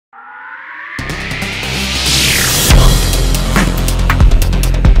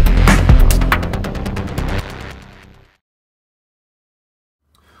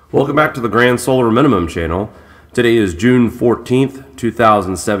Welcome back to the Grand Solar Minimum channel. Today is June 14th,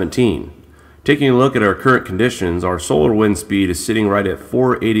 2017. Taking a look at our current conditions, our solar wind speed is sitting right at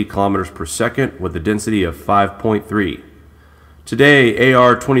 480 kilometers per second with a density of 5.3. Today,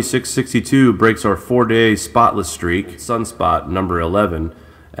 AR 2662 breaks our 4-day spotless streak, sunspot number 11.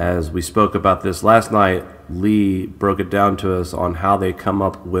 As we spoke about this last night, Lee broke it down to us on how they come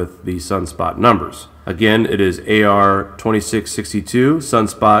up with the sunspot numbers. Again, it is AR 2662,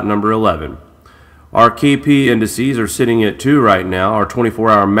 sunspot number 11. Our KP indices are sitting at 2 right now. Our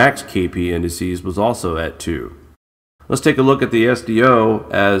 24-hour max KP indices was also at 2. Let's take a look at the SDO,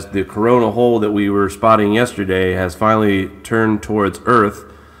 as the corona hole that we were spotting yesterday has finally turned towards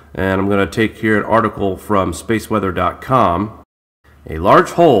Earth. And I'm going to take here an article from SPACEWEATHER.com. A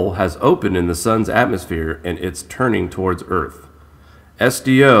large hole has opened in the sun's atmosphere and it's turning towards Earth.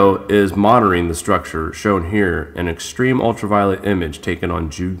 SDO is monitoring the structure shown here, an extreme ultraviolet image taken on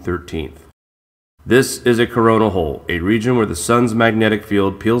June 13th. This is a corona hole, a region where the sun's magnetic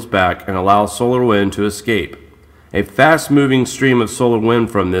field peels back and allows solar wind to escape. A fast-moving stream of solar wind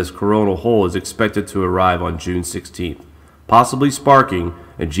from this coronal hole is expected to arrive on June 16th, possibly sparking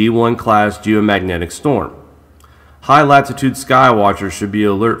a G1 class geomagnetic storm. High-latitude sky watchers should be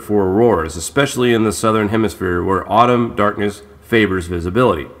alert for auroras, especially in the southern hemisphere where autumn darkness favors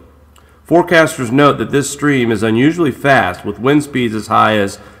visibility. Forecasters note that this stream is unusually fast, with wind speeds as high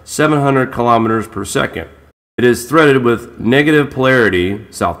as 700 kilometers per second. It is threaded with negative polarity,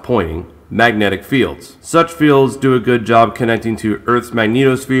 south pointing, magnetic fields. Such fields do a good job connecting to Earth's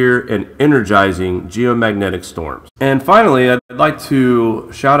magnetosphere and energizing geomagnetic storms. And finally, I'd like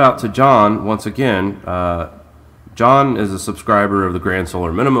to shout out to John once again. John is a subscriber of the Grand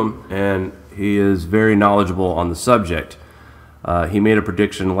Solar Minimum, and he is very knowledgeable on the subject. He made a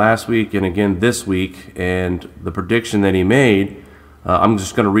prediction last week and again this week, and the prediction that he made, I'm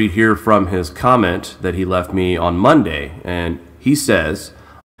just going to read here from his comment that he left me on Monday. And he says,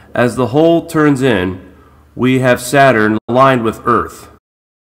 "As the hole turns in, we have Saturn aligned with Earth.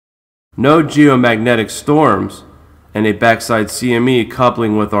 No geomagnetic storms and a backside CME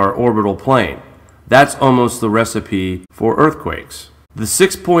coupling with our orbital plane. That's almost the recipe for earthquakes." The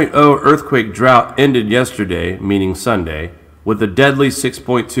 6.0 earthquake drought ended yesterday, meaning Sunday, with a deadly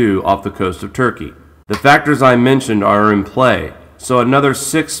 6.2 off the coast of Turkey. The factors I mentioned are in play, so another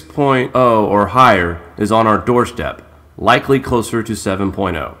 6.0 or higher is on our doorstep, likely closer to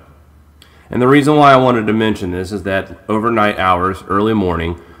 7.0. And the reason why I wanted to mention this is that overnight hours, early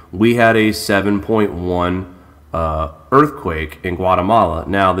morning, we had a 7.1 earthquake in Guatemala.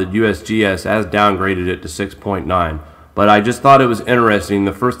 Now, the USGS has downgraded it to 6.9, but I just thought it was interesting.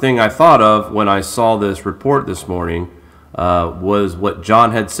 The first thing I thought of when I saw this report this morning was what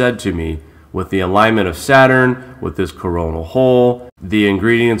John had said to me with the alignment of Saturn, with this coronal hole. The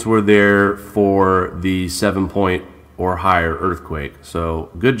ingredients were there for the 7 or higher earthquake. So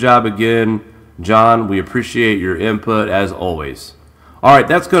good job again, John. We appreciate your input as always. All right,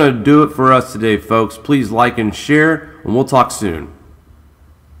 that's going to do it for us today, folks. Please like and share, and we'll talk soon.